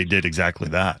because they did exactly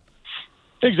that.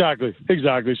 Exactly.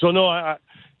 So no,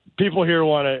 people here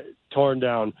want it torn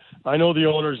down. I know the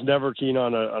owner's never keen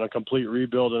on a complete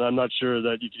rebuild, and I'm not sure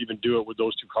that you could even do it with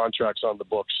those two contracts on the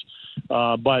books.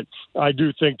 But I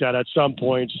do think that at some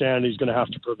point, sanity's going to have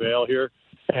to prevail here,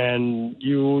 and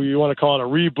you want to call it a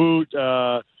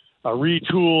reboot. A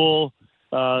retool.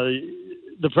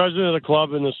 The president of the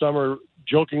club in the summer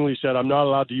jokingly said, I'm not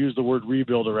allowed to use the word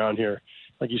rebuild around here.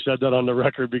 Like he said that on the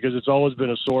record because it's always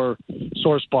been a sore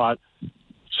spot.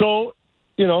 So,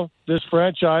 this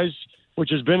franchise, which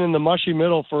has been in the mushy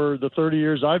middle for the 30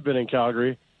 years I've been in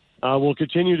Calgary, will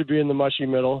continue to be in the mushy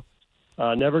middle,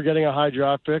 never getting a high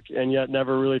draft pick and yet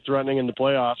never really threatening in the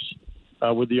playoffs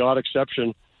with the odd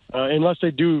exception, unless they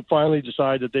do finally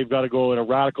decide that they've got to go in a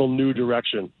radical new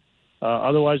direction.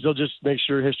 Otherwise, they'll just make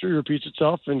sure history repeats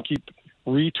itself and keep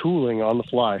retooling on the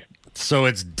fly. So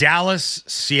it's Dallas,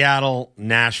 Seattle,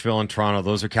 Nashville, and Toronto.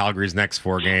 Those are Calgary's next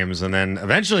 4 games. And then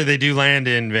eventually they do land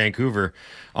in Vancouver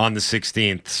on the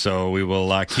 16th. So we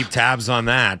will keep tabs on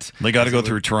that. They got to go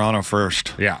through Toronto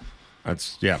first. Yeah.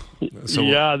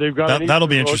 So they've got that'll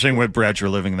be interesting with Bradger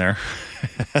living there.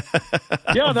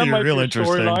 Yeah, that might be a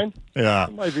storyline. Yeah,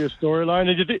 that might be a storyline.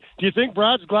 And do you think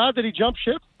Brad's glad that he jumped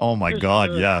ship? Oh my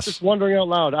God, yes. Just wondering out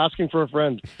loud, asking for a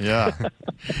friend. Yeah.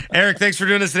 Eric, thanks for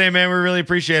doing this today, man. We really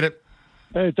appreciate it.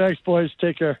 Hey, thanks, boys.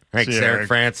 Take care. Thanks, Eric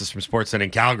Francis from Sportsnet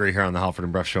in Calgary here on the Halford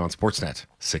and Bruff Show on Sportsnet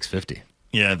 650.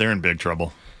 Yeah, they're in big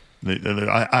trouble.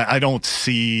 I don't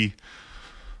see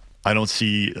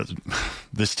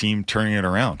this team turning it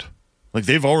around. Like,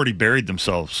 they've already buried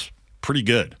themselves pretty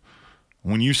good.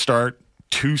 When you start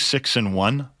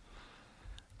 2-6-1,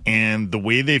 and the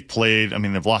way they've played, I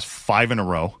mean, they've lost 5 in a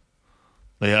row.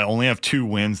 They only have 2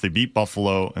 wins. They beat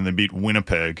Buffalo and they beat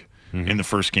Winnipeg in the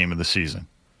first game of the season.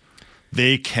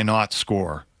 They cannot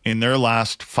score. In their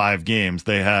last 5 games,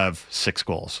 they have 6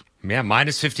 goals. Yeah,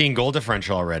 minus 15 goal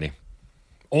differential already.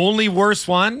 Only worst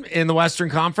one in the Western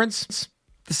Conference,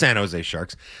 the San Jose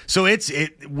Sharks. So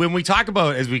when we talk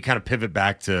about, as we kind of pivot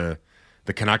back to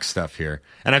the Canucks stuff here,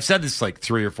 and I've said this like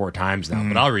 3 or 4 times now,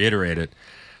 but I'll reiterate it.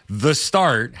 The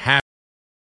start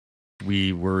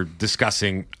we were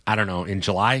discussing, I don't know, in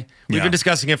July. We've been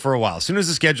discussing it for a while. As soon as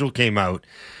the schedule came out,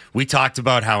 we talked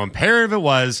about how imperative it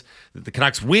was that the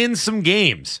Canucks win some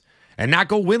games and not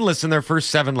go winless in their first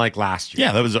 7 like last year.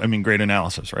 Yeah, that was, great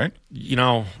analysis, right?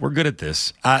 We're good at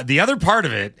this. The other part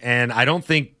of it, and I don't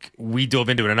think we dove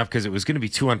into it enough because it was going to be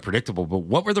too unpredictable, but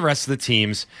what were the rest of the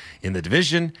teams in the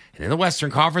division and in the Western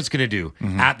Conference going to do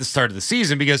at the start of the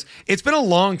season? Because it's been a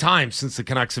long time since the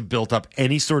Canucks have built up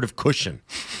any sort of cushion.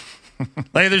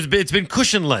 It's been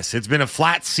cushionless. It's been a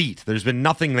flat seat. There's been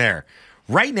nothing there.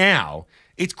 Right now,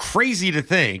 it's crazy to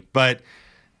think, but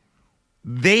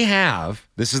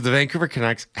this is the Vancouver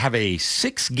Canucks, have a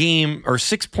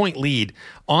 6-point lead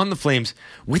on the Flames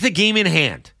with a game in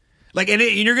hand. And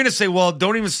you're going to say, well,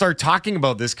 don't even start talking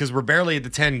about this because we're barely at the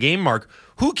 10-game mark.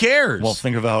 Who cares? Well,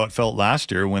 think of how it felt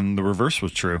last year when the reverse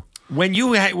was true. When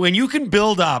you can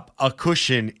build up a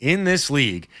cushion in this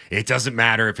league, it doesn't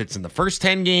matter if it's in the first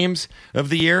 10 games of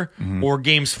the year or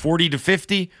games 40 to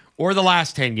 50 or the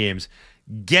last 10 games.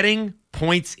 Getting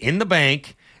points in the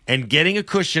bank and getting a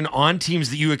cushion on teams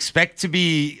that you expect to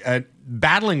be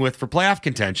battling with for playoff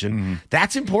contention,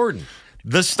 that's important.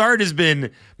 The start has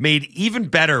been made even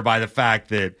better by the fact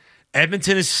that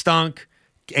Edmonton has stunk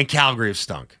and Calgary has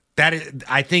stunk.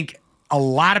 I think a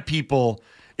lot of people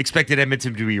expected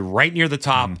Edmonton to be right near the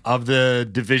top of the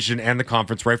division and the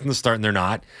conference right from the start, and they're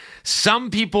not. Some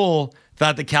people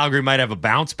thought that Calgary might have a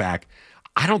bounce back.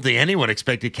 I don't think anyone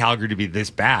expected Calgary to be this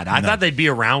bad. I thought they'd be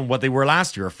around what they were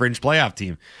last year, a fringe playoff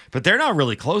team. But they're not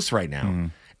really close right now.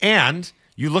 And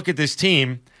you look at this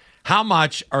team, how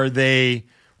much are they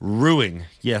ruining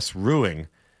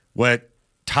what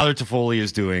Tyler Toffoli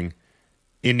is doing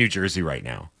in New Jersey right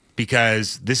now?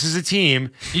 Because this is a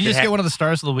team. Did you just get one of the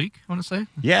stars of the week, I want to say?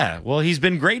 Yeah, well, he's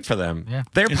been great for them. Yeah.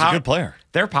 He's a good player.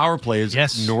 Their power play is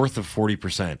Yes. north of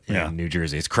 40% in New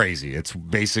Jersey. It's crazy. It's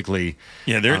basically...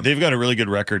 Yeah, they've got a really good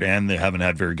record, and they haven't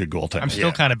had very good goaltending. I'm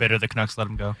still kind of bitter the Canucks let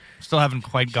him go. Still haven't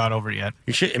quite got over it yet.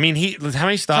 You should, I mean, how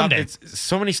many stops? Someday. It's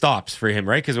so many stops for him,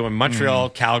 right? Because it went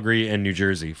Montreal, Calgary, and New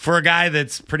Jersey. For a guy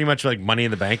that's pretty much like money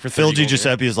in the bank for 30 Phil goals.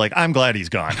 Giuseppe is like, I'm glad he's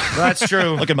gone. That's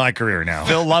true. Look at my career now.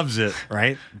 Phil loves it,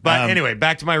 right? But anyway,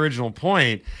 back to my original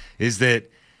point is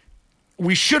that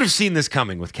we should have seen this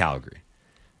coming with Calgary.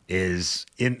 Is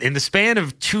in the span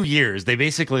of 2 years, they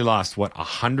basically lost,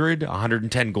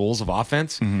 110 goals of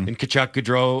offense in Tkachuk,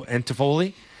 Gaudreau, and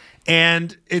Toffoli.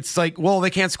 And it's like, well, they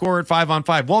can't score at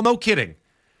 5-on-5. Well, no kidding.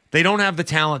 They don't have the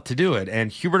talent to do it.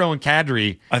 And Huberdeau and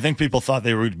Kadri... I think people thought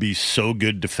they would be so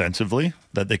good defensively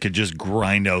that they could just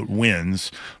grind out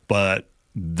wins, but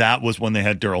that was when they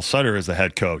had Daryl Sutter as the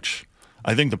head coach.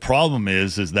 I think the problem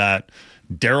is that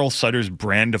Daryl Sutter's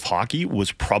brand of hockey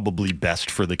was probably best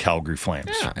for the Calgary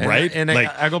Flames, right? And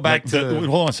I go back to...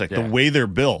 hold on a sec. The way they're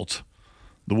built,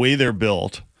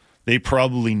 they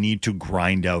probably need to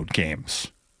grind out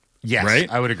games. Yes, right?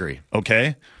 I would agree.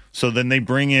 Okay? So then they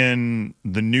bring in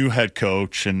the new head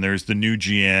coach, and there's the new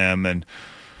GM, and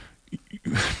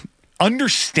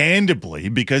understandably,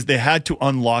 because they had to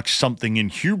unlock something in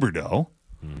Huberdeau,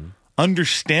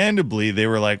 understandably, they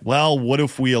were like, well, what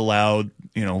if we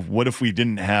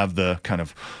didn't have the kind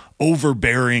of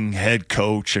overbearing head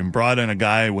coach and brought in a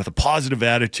guy with a positive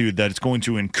attitude that is going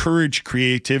to encourage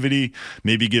creativity,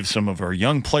 maybe give some of our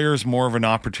young players more of an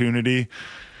opportunity.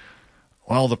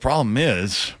 Well, the problem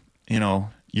is,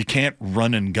 you can't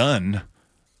run and gun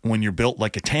when you're built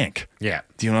like a tank. Yeah.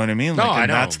 Do you know what I mean? No, I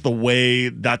know. That's the way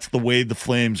the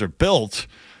Flames are built,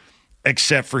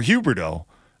 except for Huberdeau.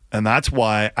 And that's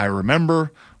why I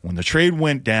remember when the trade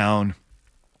went down,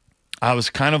 I was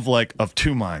kind of like of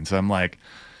two minds. I'm like,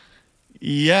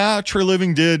 yeah, Trey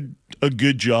Living did a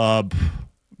good job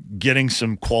getting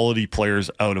some quality players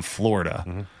out of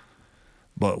Florida.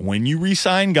 But when you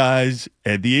re-sign guys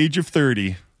at the age of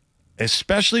 30,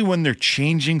 especially when they're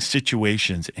changing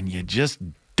situations and you just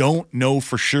don't know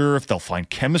for sure if they'll find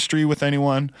chemistry with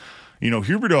anyone.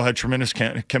 Huberdeau had tremendous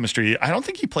chemistry. I don't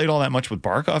think he played all that much with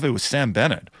Barkov. It was Sam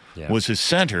Bennett was his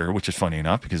center, which is funny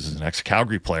enough because he's an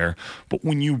ex-Calgary player. But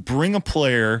when you bring a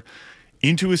player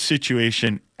into a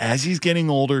situation as he's getting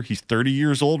older, he's 30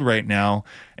 years old right now,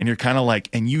 and you're kind of like,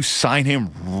 and you sign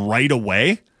him right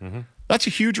away, that's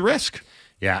a huge risk.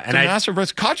 Yeah, and a massive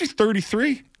risk. Kadri's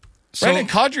 33. Right, and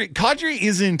Kadri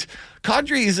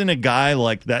isn't a guy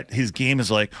like that. His game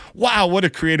is like, wow, what a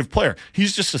creative player.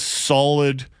 He's just a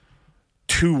solid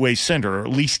two-way center, or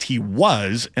at least he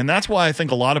was, and that's why I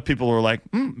think a lot of people are like,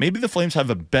 maybe the Flames have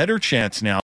a better chance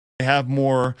now. They have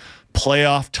more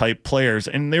playoff-type players,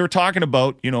 and they were talking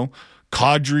about,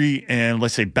 Kadri and,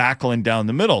 let's say, Backlund down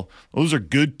the middle. Those are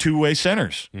good two-way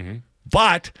centers.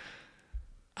 But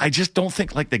I just don't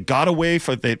think they got away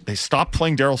they stopped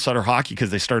playing Daryl Sutter hockey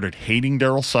because they started hating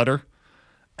Daryl Sutter.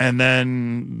 And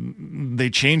then they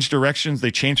changed directions,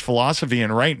 they changed philosophy,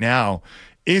 and right now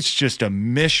it's just a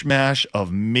mishmash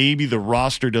of maybe the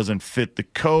roster doesn't fit the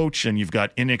coach and you've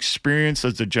got inexperience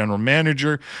as the general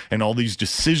manager and all these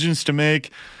decisions to make.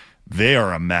 They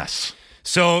are a mess.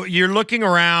 So you're looking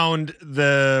around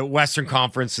the Western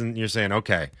Conference and you're saying,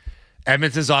 okay,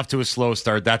 Edmonton's off to a slow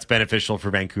start. That's beneficial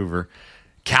for Vancouver.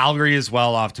 Calgary as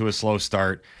well off to a slow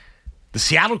start. The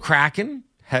Seattle Kraken,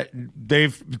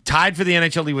 they've tied for the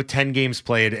NHL league with 10 games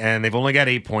played, and they've only got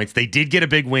 8 points. They did get a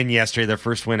big win yesterday, their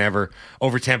first win ever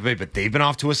over Tampa Bay, but they've been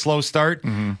off to a slow start.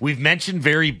 We've mentioned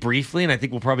very briefly, and I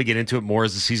think we'll probably get into it more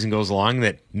as the season goes along,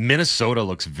 that Minnesota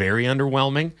looks very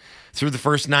underwhelming through the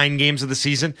first 9 games of the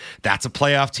season. That's a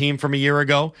playoff team from a year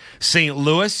ago. St.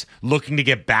 Louis looking to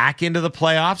get back into the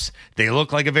playoffs. They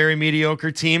look like a very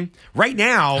mediocre team. Right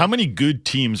now... How many good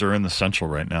teams are in the Central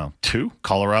right now? 2?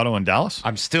 Colorado and Dallas?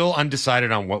 I'm still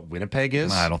undecided on what Winnipeg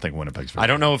is. I don't think Winnipeg's very I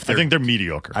don't know if I think they're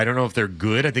mediocre. I don't know if they're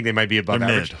good. I think they might be above they're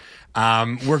average.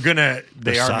 Mid.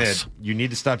 They are sus. mid. You need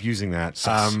to stop using that.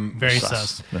 Very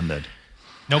sus. They're mid.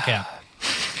 No cap.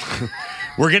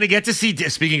 We're going to get to see,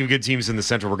 speaking of good teams in the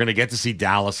Central, we're going to get to see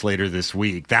Dallas later this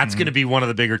week. That's going to be one of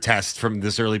the bigger tests from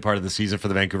this early part of the season for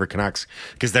the Vancouver Canucks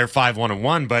because they're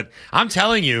 5-1-1. But I'm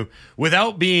telling you,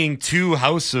 without being too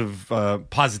house of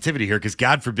positivity here, because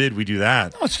God forbid we do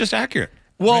that. No, it's just accurate.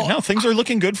 Well, right now things are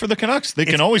looking good for the Canucks. They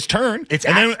can always turn.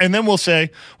 And then we'll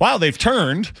say, wow, they've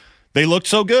turned. They looked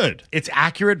so good. It's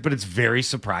accurate, but it's very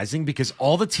surprising because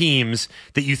all the teams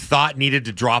that you thought needed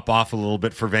to drop off a little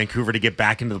bit for Vancouver to get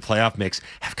back into the playoff mix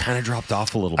have kind of dropped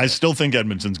off a little bit. I still think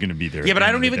Edmonton's going to be there. Yeah, but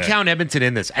I don't even count Edmonton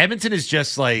in this. Edmonton is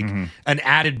just like an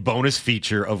added bonus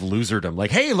feature of loserdom.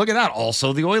 Like, hey, look at that.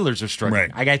 Also, the Oilers are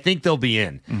struggling. Right. I think they'll be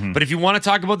in. But if you want to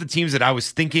talk about the teams that I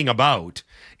was thinking about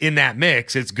in that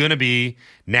mix, it's going to be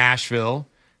Nashville,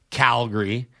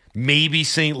 Calgary, maybe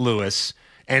St. Louis,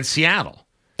 and Seattle.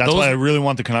 That's why I really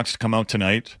want the Canucks to come out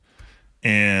tonight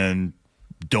and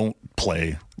don't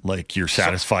play like you're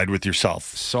satisfied with yourself.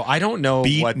 So I don't know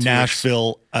Beat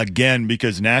Nashville again,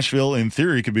 because Nashville, in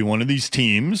theory, could be one of these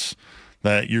teams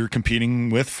that you're competing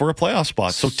with for a playoff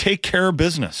spot. So take care of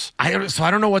business. I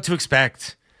don't know what to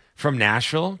expect from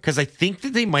Nashville because I think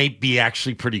that they might be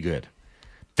actually pretty good.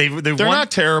 They're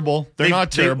not terrible. They're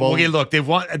not terrible. Okay, look, they've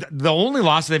won. The only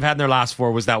loss they've had in their last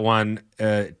 4 was that one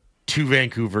to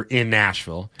Vancouver in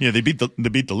Nashville. Yeah, they beat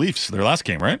the Leafs their last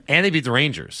game, right? And they beat the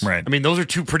Rangers. Right. I mean, those are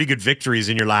 2 pretty good victories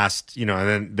in your last, and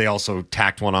then they also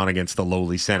tacked one on against the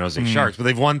lowly San Jose Sharks. But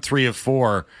they've won 3 of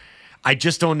 4. I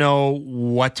just don't know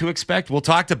what to expect. We'll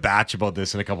talk to Batch about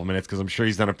this in a couple minutes because I'm sure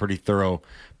he's done a pretty thorough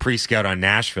pre-scout on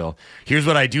Nashville. Here's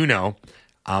what I do know.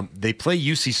 They play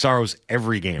UC Saros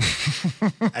every game.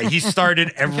 He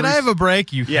started every... Can I have a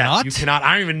break? You cannot? You cannot.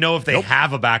 I don't even know if they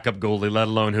have a backup goalie, let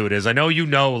alone who it is. I know you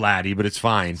know Laddie, but it's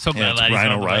fine. So glad it's Laddie's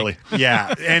Ryan on the O'Reilly.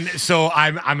 Yeah, and so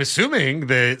I'm assuming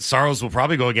that Saros will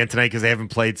probably go again tonight because they haven't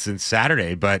played since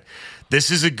Saturday, but this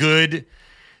is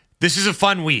a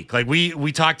fun week. Like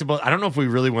we talked about, I don't know if we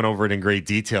really went over it in great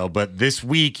detail, but this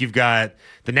week you've got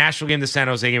the Nashville game, the San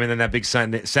Jose game, and then that big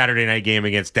Saturday night game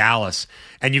against Dallas.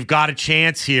 And you've got a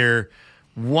chance here,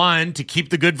 1, to keep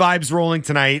the good vibes rolling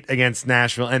tonight against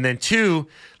Nashville, and then 2,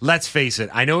 let's face it,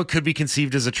 I know it could be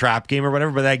conceived as a trap game or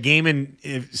whatever, but that game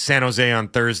in San Jose on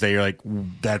Thursday, you're like,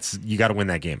 you got to win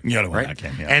that game. You got to win that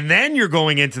game, yeah. And then you're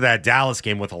going into that Dallas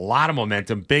game with a lot of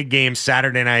momentum, big game,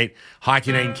 Saturday night,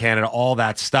 Hockey Night in Canada, all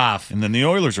that stuff. And then the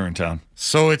Oilers are in town.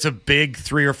 So it's a big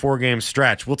 3 or 4 game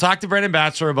stretch. We'll talk to Brendan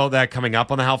Batchelor about that coming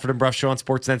up on the Halford and Bruff Show on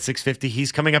Sportsnet 650.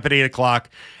 He's coming up at 8 o'clock.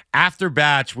 After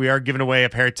Batch, we are giving away a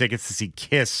pair of tickets to see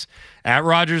Kiss at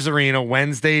Rogers Arena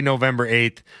Wednesday, November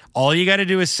 8th. All you got to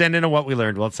do is send in a What We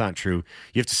Learned. Well, it's not true.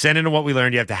 You have to send in a What We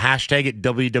Learned. You have to hashtag it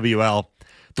WWL.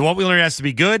 The What We Learned has to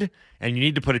be good, and you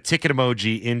need to put a ticket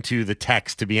emoji into the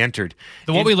text to be entered.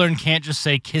 The What We Learned can't just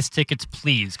say Kiss tickets,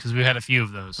 please, because we've had a few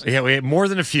of those. Yeah, we had more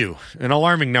than a few. An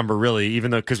alarming number, really,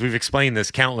 even though, because we've explained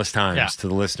this countless times to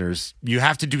the listeners. You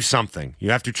have to do something.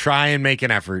 You have to try and make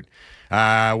an effort.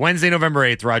 Wednesday, November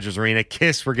 8th, Rogers Arena.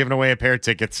 Kiss, we're giving away a pair of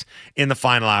tickets in the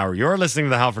final hour. You're listening to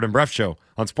the Halford and Bruff Show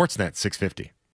on Sportsnet 650.